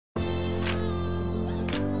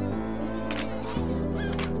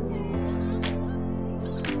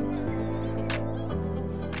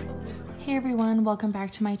Hey everyone, welcome back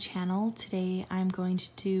to my channel. Today I'm going to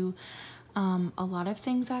do a lot of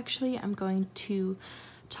things actually. I'm going to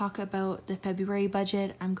talk about the February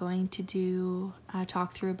budget. I'm going to do a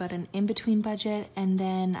talk through about an in-between budget, and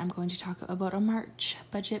then I'm going to talk about a March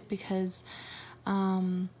budget because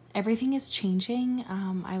everything is changing.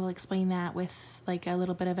 I will explain that with like a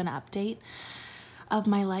little bit of an update of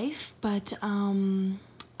my life, but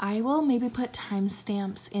I will maybe put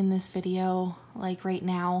timestamps in this video like right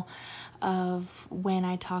now of when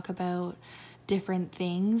I talk about different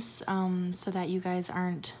things so that you guys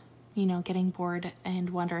aren't, you know, getting bored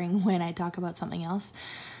and wondering when I talk about something else.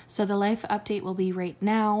 So the life update will be right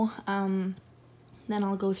now. Then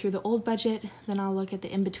I'll go through the old budget, then I'll look at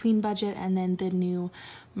the in-between budget, and then the new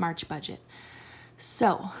March budget.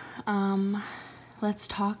 So let's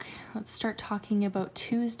start talking about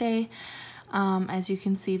Tuesday. As you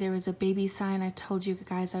can see, there was a baby sign. I told you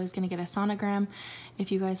guys I was going to get a sonogram.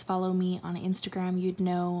 If you guys follow me on Instagram, you'd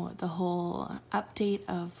know the whole update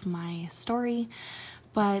of my story.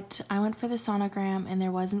 But I went for the sonogram and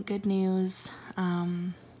there wasn't good news.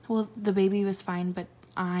 Well, the baby was fine, but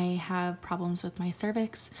I have problems with my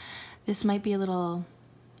cervix. This might be a little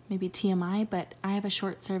maybe TMI, but I have a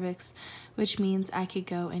short cervix, which means I could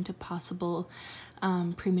go into possible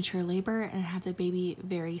premature labor and have the baby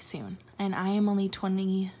very soon. And I am only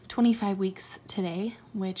 25 weeks today,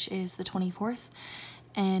 which is the 24th,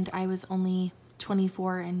 and I was only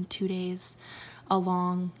 24 and 2 days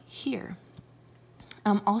along here.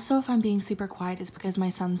 Also, if I'm being super quiet, it's because my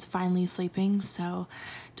son's finally sleeping, so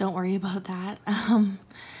don't worry about that.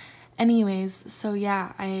 Anyways, so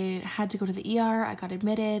yeah, I had to go to the ER, I got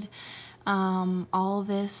admitted. All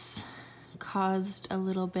this caused a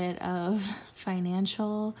little bit of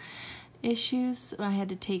financial issues. I had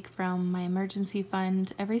to take from my emergency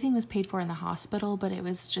fund. Everything was paid for in the hospital, but it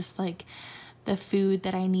was just like the food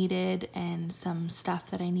that I needed and some stuff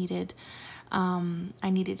that I needed. I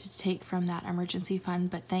needed to take from that emergency fund,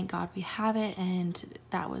 but thank God we have it, and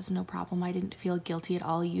that was no problem. I didn't feel guilty at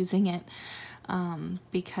all using it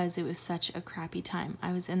because it was such a crappy time.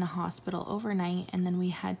 I was in the hospital overnight, and then we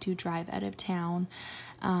had to drive out of town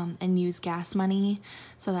and use gas money.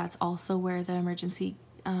 So that's also where the emergency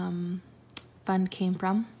fund came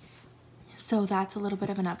from. So that's a little bit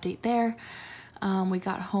of an update there. We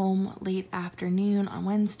got home late afternoon on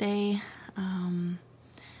Wednesday.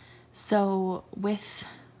 So with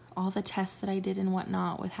all the tests that I did and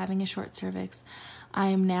whatnot, with having a short cervix, I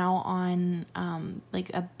am now on like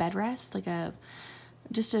a bed rest, like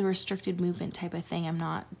just a restricted movement type of thing. I'm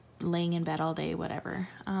not laying in bed all day, whatever.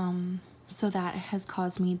 So that has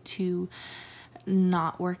caused me to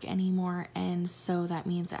not work anymore, and so that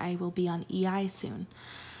means I will be on EI soon.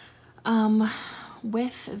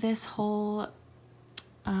 With this whole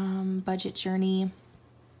budget journey,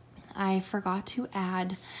 I forgot to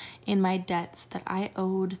add in my debts that I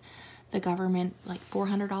owed the government like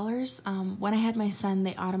 $400. When I had my son,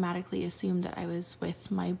 they automatically assumed that I was with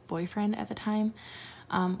my boyfriend at the time,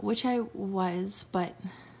 which I was, but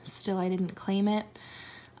still I didn't claim it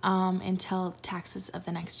until taxes of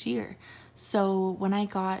the next year. So when I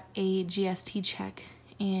got a GST check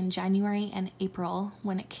in January and April,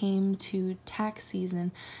 when it came to tax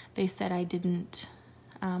season, they said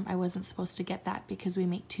I wasn't supposed to get that because we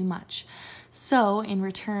make too much. So in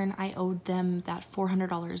return, I owed them that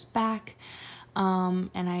 $400 back, and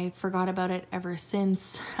I forgot about it ever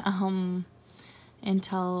since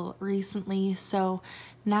until recently. So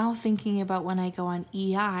now thinking about when I go on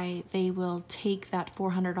EI, they will take that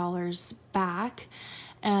 $400 back,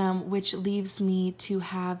 which leaves me to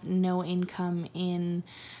have no income in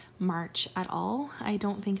March at all. I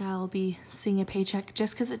don't think I'll be seeing a paycheck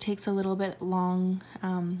just because it takes a little bit of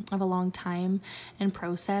a long time and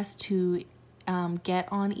process to get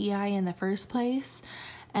on EI in the first place.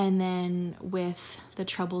 And then with the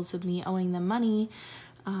troubles of me owing them money,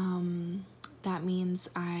 that means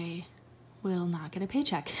I will not get a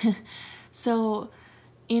paycheck. So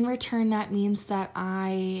in return, that means that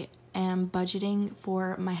I am budgeting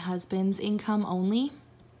for my husband's income only.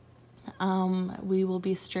 We will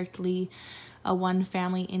be strictly a one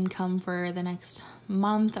family income for the next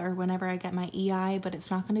month or whenever I get my EI, but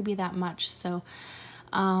it's not going to be that much. So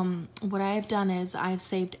what I have done is I've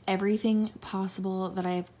saved everything possible that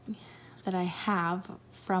I have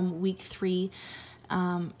from week 3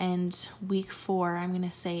 and week 4 I'm going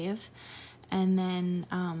to save, and then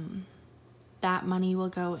that money will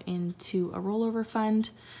go into a rollover fund,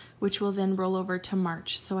 which will then roll over to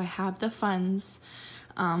March. So I have the funds.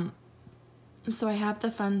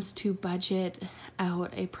 To budget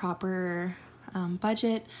out a proper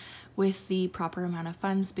budget with the proper amount of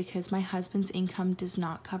funds because my husband's income does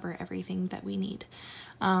not cover everything that we need.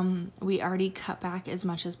 We already cut back as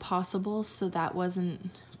much as possible, so that wasn't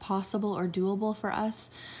possible or doable for us.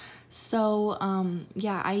 So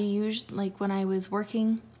yeah, I used, like when I was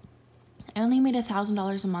working, I only made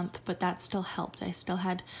 $1,000 a month, but that still helped. We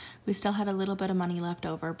still had a little bit of money left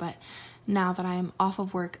over, but now that I'm off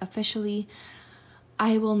of work officially,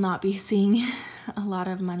 I will not be seeing a lot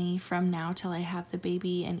of money from now till I have the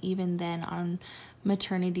baby, and even then on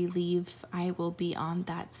maternity leave, I will be on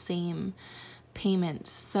that same payment.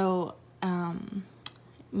 So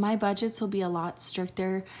my budgets will be a lot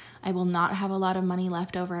stricter. I will not have a lot of money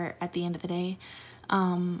left over at the end of the day.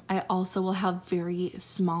 I also will have very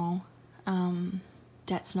small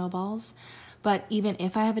debt snowballs, but even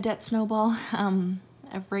if I have a debt snowball,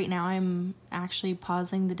 right now I'm actually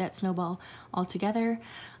pausing the debt snowball altogether.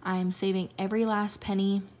 I'm saving every last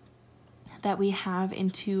penny that we have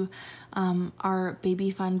into our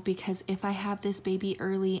baby fund, because if I have this baby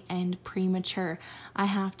early and premature, I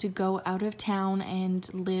have to go out of town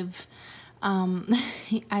and live,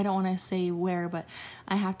 I don't want to say where, but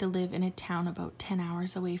I have to live in a town about 10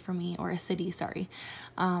 hours away from me, or a city, sorry,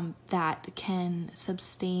 that can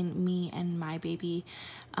sustain me and my baby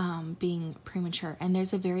being premature. And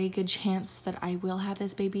there's a very good chance that I will have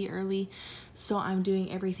this baby early, so I'm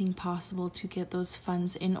doing everything possible to get those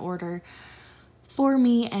funds in order for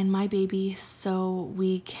me and my baby so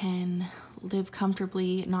we can live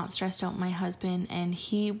comfortably, not stressed out my husband, and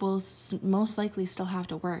he will most likely still have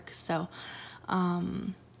to work. So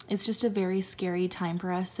it's just a very scary time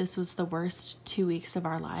for us. This was the worst 2 weeks of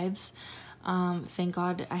our lives. Thank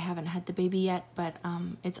God I haven't had the baby yet, but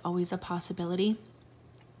it's always a possibility.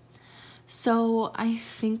 So I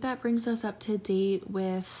think that brings us up to date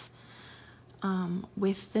with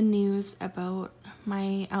the news about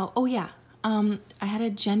my, oh yeah, I had a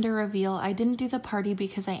gender reveal. I didn't do the party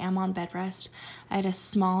because I am on bed rest. I had a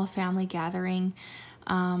small family gathering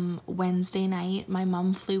Wednesday night. My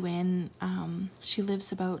mom flew in. She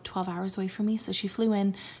lives about 12 hours away from me, so she flew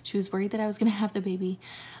in. She was worried that I was going to have the baby.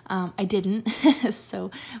 I didn't. So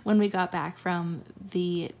when we got back from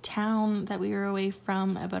the town that we were away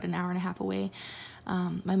from, about an hour and a half away,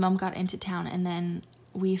 my mom got into town, and then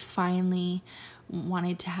we finally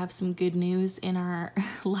wanted to have some good news in our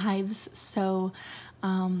lives. So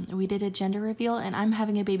we did a gender reveal, and I'm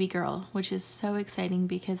having a baby girl, which is so exciting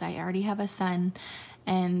because I already have a son,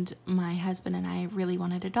 and my husband and I really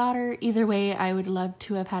wanted a daughter. Either way, I would love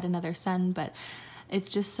to have had another son, but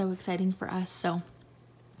it's just so exciting for us. So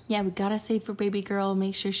yeah, we gotta save for baby girl,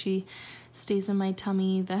 make sure she stays in my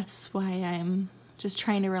tummy. That's why I'm just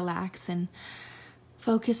trying to relax and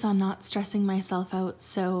focus on not stressing myself out.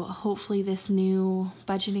 So hopefully this new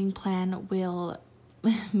budgeting plan will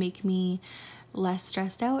make me less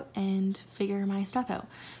stressed out and figure my stuff out.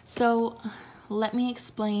 So let me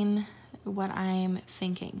explain what I'm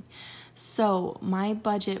thinking. So my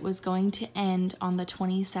budget was going to end on the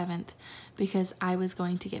 27th because I was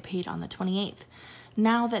going to get paid on the 28th.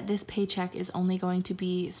 Now that this paycheck is only going to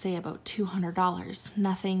be, say, about $200,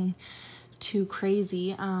 nothing too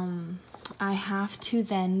crazy, I have to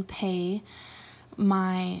then pay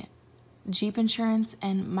my Jeep insurance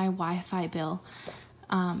and my Wi-Fi bill,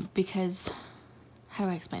 because, how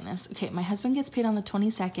do I explain this? Okay, my husband gets paid on the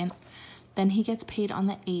 22nd, then he gets paid on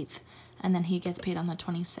the 8th, and then he gets paid on the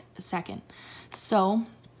 22nd. So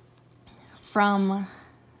from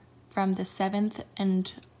the 7th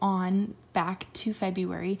and on back to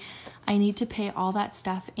February, I need to pay all that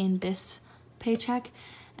stuff in this paycheck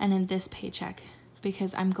and in this paycheck,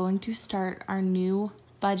 because I'm going to start our new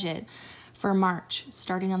budget for March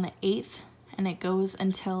starting on the 8th, and it goes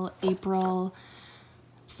until April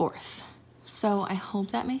 4th. So I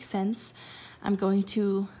hope that makes sense. I'm going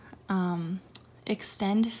to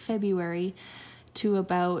extend February to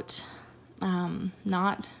about, we're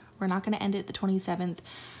not going to end it the 27th.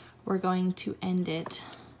 We're going to end it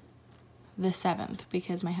the 7th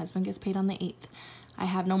because my husband gets paid on the 8th. I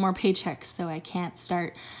have no more paychecks, so I can't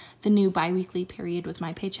start the new bi-weekly period with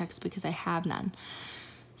my paychecks because I have none.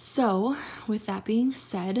 So with that being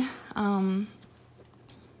said, I'm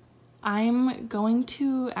going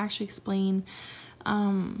to actually explain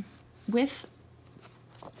with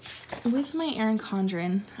my Erin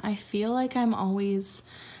Condren, I feel like I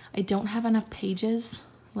don't have enough pages,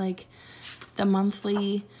 like the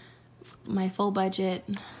monthly, my full budget,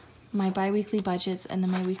 my bi-weekly budgets, and then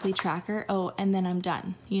my weekly tracker. Oh, and then I'm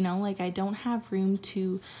done. You know, like I don't have room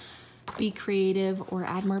to be creative or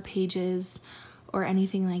add more pages or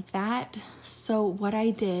anything like that. So what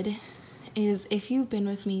I did is, if you've been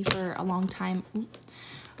with me for a long time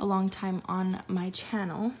on my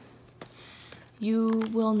channel, you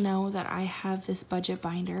will know that I have this budget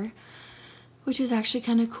binder, which is actually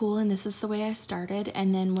kind of cool, and this is the way I started.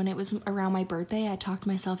 And then when it was around my birthday, I talked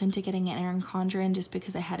myself into getting an Erin Condren just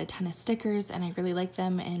because I had a ton of stickers and I really like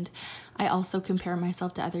them, and I also compare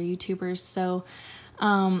myself to other YouTubers, so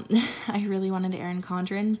I really wanted Erin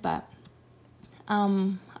Condren. But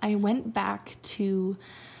I went back to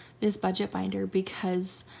this budget binder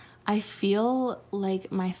because I feel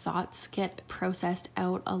like my thoughts get processed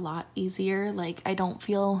out a lot easier. Like, I don't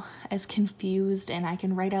feel as confused, and I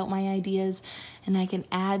can write out my ideas, and I can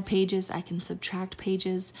add pages, I can subtract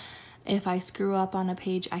pages. If I screw up on a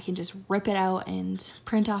page, I can just rip it out and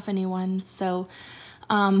print off a new one. So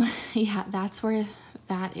yeah, that's where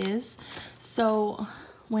that is. So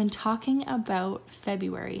when talking about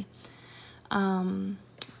February,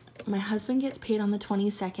 my husband gets paid on the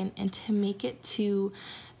 22nd, and to make it to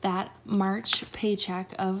that March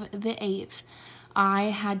paycheck of the 8th, I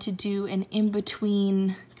had to do an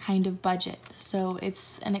in-between kind of budget. So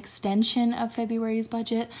it's an extension of February's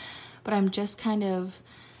budget, but I'm just kind of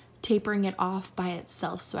tapering it off by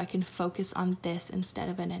itself so I can focus on this instead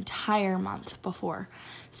of an entire month before.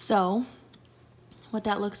 So what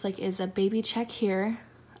that looks like is a baby check here.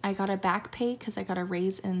 I got a back pay because I got a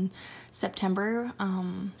raise in September,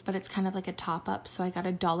 but it's kind of like a top up. So I got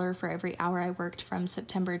 $1 for every hour I worked from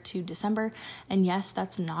September to December. And yes,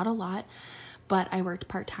 that's not a lot, but I worked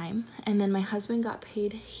part-time. And then my husband got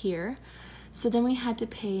paid here. So then we had to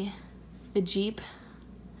pay the Jeep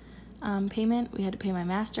payment. We had to pay my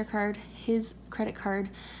MasterCard, his credit card,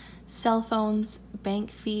 cell phones, bank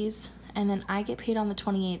fees, and then I get paid on the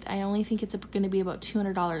 28th. I only think it's going to be about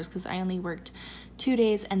 $200 because I only worked 2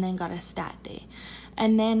 days and then got a stat day.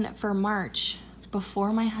 And then for March,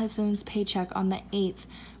 before my husband's paycheck on the 8th,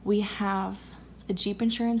 we have the Jeep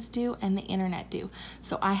insurance due and the internet due.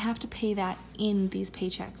 So I have to pay that in these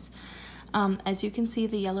paychecks. As you can see,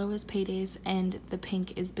 the yellow is paydays and the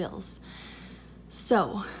pink is bills.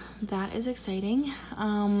 So that is exciting.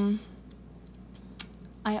 I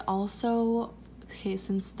also, okay,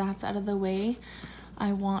 since that's out of the way,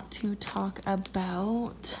 I want to talk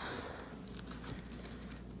about,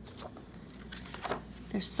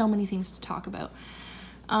 there's so many things to talk about.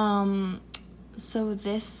 So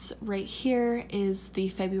this right here is the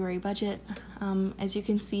February budget. As you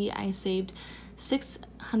can see, I saved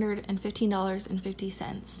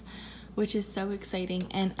 $615.50, which is so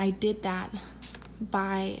exciting. And I did that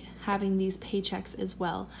by having these paychecks as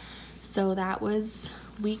well. So that was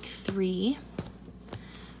week 3.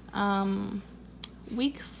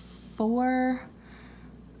 Week 4,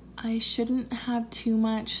 I shouldn't have too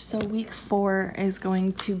much. So week 4 is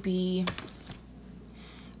going to be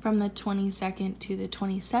from the 22nd to the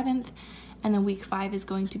 27th, and then week 5 is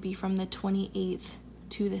going to be from the 28th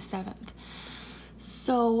to the 7th.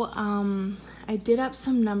 So I did up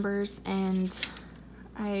some numbers, and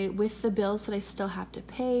with the bills that I still have to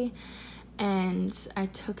pay, and I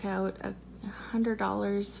took out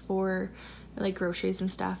 $100 for like groceries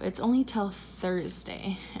and stuff. It's only till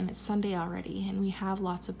Thursday and it's Sunday already, and we have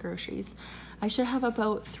lots of groceries. I should have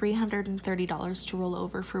about $330 to roll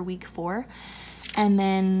over for week 4, and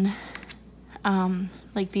then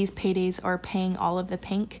like these paydays are paying all of the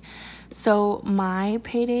pink. So my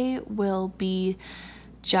payday will be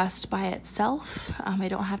just by itself. I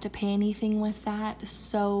don't have to pay anything with that.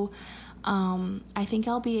 So I think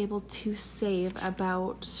I'll be able to save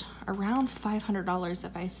about around $500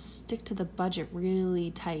 if I stick to the budget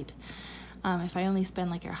really tight. If I only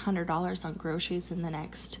spend like $100 on groceries in the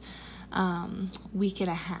next week and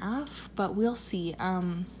a half, but we'll see.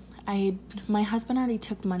 My husband already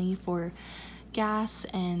took money for gas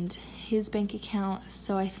and his bank account,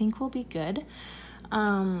 so I think we'll be good.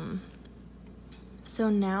 So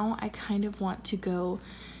now I kind of want to go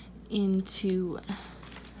into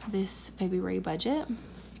this February budget. I'm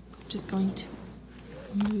just going to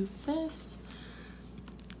move this.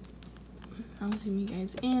 I'll zoom you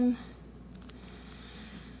guys in.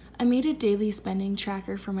 I made a daily spending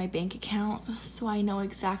tracker for my bank account so I know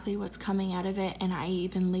exactly what's coming out of it, and I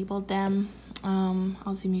even labeled them.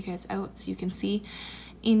 I'll zoom you guys out so you can see.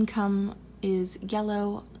 Income is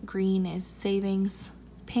yellow, green is savings,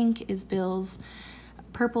 pink is bills,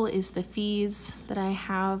 purple is the fees that I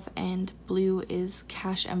have, and blue is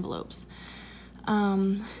cash envelopes.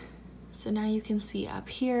 So now you can see up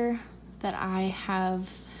here that I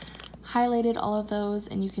have highlighted all of those,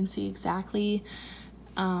 and you can see exactly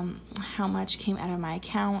how much came out of my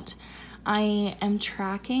account. I am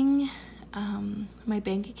tracking my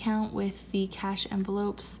bank account with the cash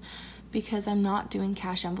envelopes because I'm not doing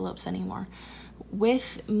cash envelopes anymore.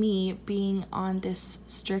 With me being on this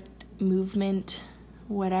strict movement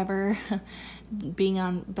whatever, being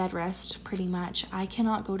on bed rest pretty much, I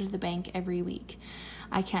cannot go to the bank every week.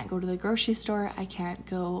 I can't go to the grocery store. I can't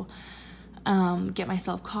go get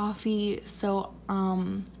myself coffee. So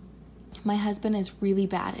my husband is really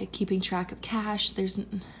bad at keeping track of cash.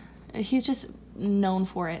 He's just known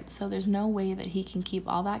for it. So there's no way that he can keep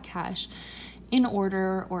all that cash in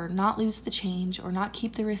order, or not lose the change, or not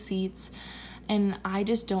keep the receipts. And I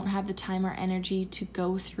just don't have the time or energy to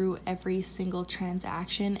go through every single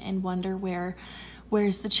transaction and wonder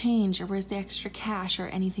where's the change, or where's the extra cash, or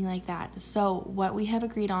anything like that. So what we have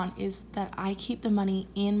agreed on is that I keep the money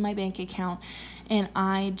in my bank account, and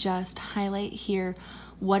I just highlight here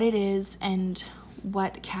what it is and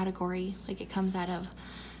what category like it comes out of.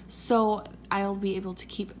 So I'll be able to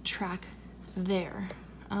keep track there.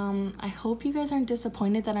 I hope you guys aren't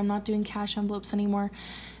disappointed that I'm not doing cash envelopes anymore.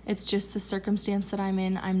 It's just the circumstance that I'm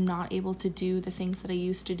in. I'm not able to do the things that I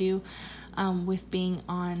used to do with being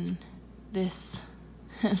on this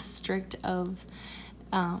strict of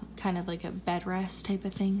kind of like a bed rest type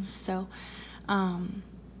of thing. So I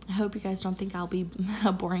hope you guys don't think I'll be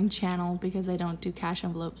a boring channel because I don't do cash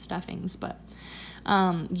envelope stuffings, but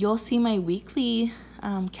you'll see my weekly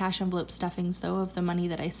cash envelope stuffings though of the money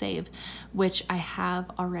that I save, which I have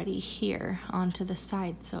already here onto the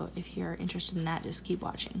side. So if you're interested in that, just keep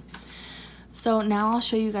watching. So now I'll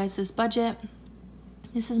show you guys this budget.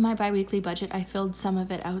 This is my bi-weekly budget. I filled some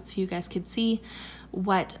of it out so you guys could see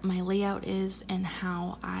what my layout is and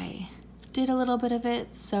how I did a little bit of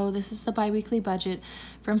it. So this is the bi-weekly budget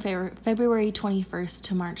from February 21st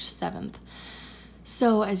to March 7th.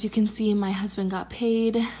 So as you can see, my husband got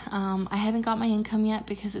paid. I haven't got my income yet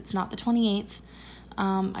because it's not the 28th.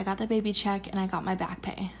 I got the baby check and I got my back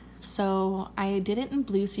pay. So I did it in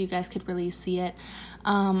blue so you guys could really see it.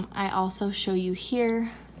 I also show you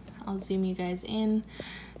here, I'll zoom you guys in,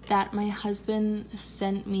 that my husband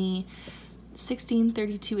sent me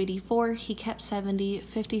 $16.32.84. He kept $70,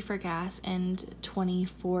 $50 for gas, and $20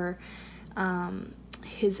 for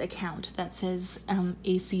his account. That says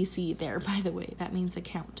ACC there, by the way. That means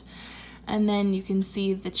account. And then you can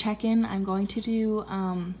see the check-in. I'm going to do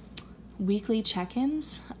weekly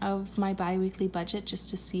check-ins of my bi-weekly budget just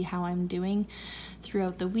to see how I'm doing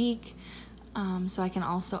throughout the week, so I can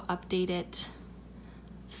also update it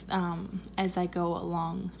as I go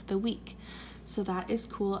along the week. So that is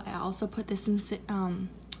cool. I also put this in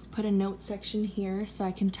put a note section here so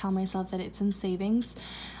I can tell myself that it's in savings.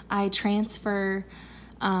 I transfer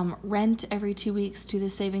rent every 2 weeks to the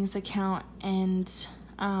savings account, and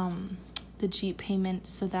the Jeep payment,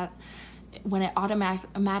 so that when it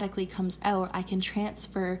automatically comes out, I can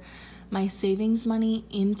transfer my savings money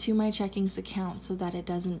into my checkings account so that it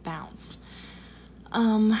doesn't bounce.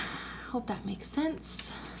 Hope that makes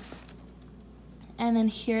sense. And then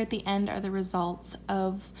here at the end are the results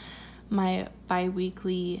of my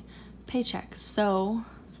bi-weekly paychecks. So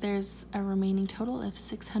there's a remaining total of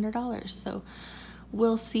 $600. So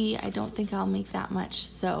we'll see. I don't think I'll make that much.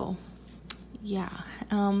 So yeah.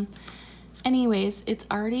 Anyways, it's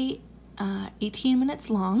already 18 minutes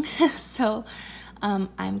long. So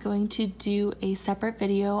I'm going to do a separate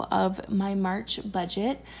video of my March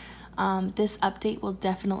budget. This update will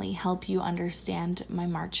definitely help you understand my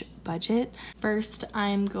March budget. First,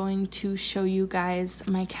 I'm going to show you guys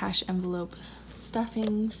my cash envelope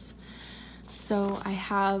stuffings. So I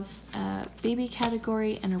have a baby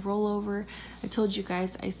category and a rollover. I told you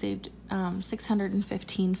guys I saved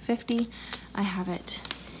 $615.50. I have it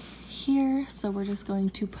here. So we're just going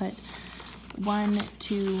to put 1,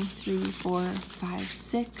 2, 3, 4, 5,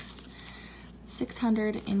 6,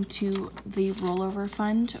 600 into the rollover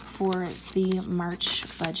fund for the March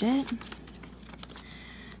budget.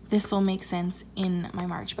 This will make sense in my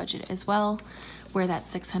March budget as well, where that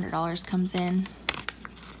 $600 comes in.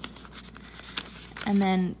 And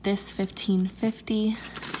then this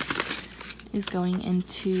 $15.50 is going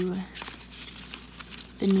into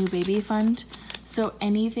the new baby fund. So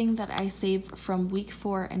anything that I save from week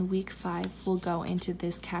 4 and week 5 will go into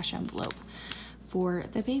this cash envelope for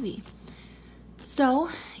the baby. So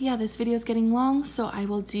yeah, this video is getting long, so I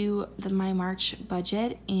will do my March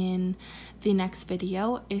budget in the next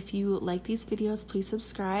video. If you like these videos, please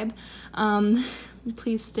subscribe.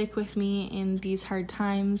 Please stick with me in these hard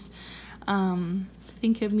times.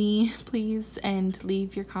 Think of me, please, and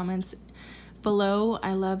leave your comments below.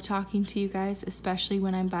 I love talking to you guys, especially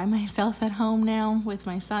when I'm by myself at home now with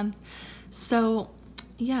my son. So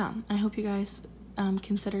yeah, I hope you guys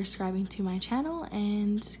consider subscribing to my channel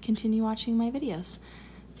and continue watching my videos.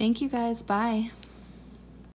 Thank you guys. Bye.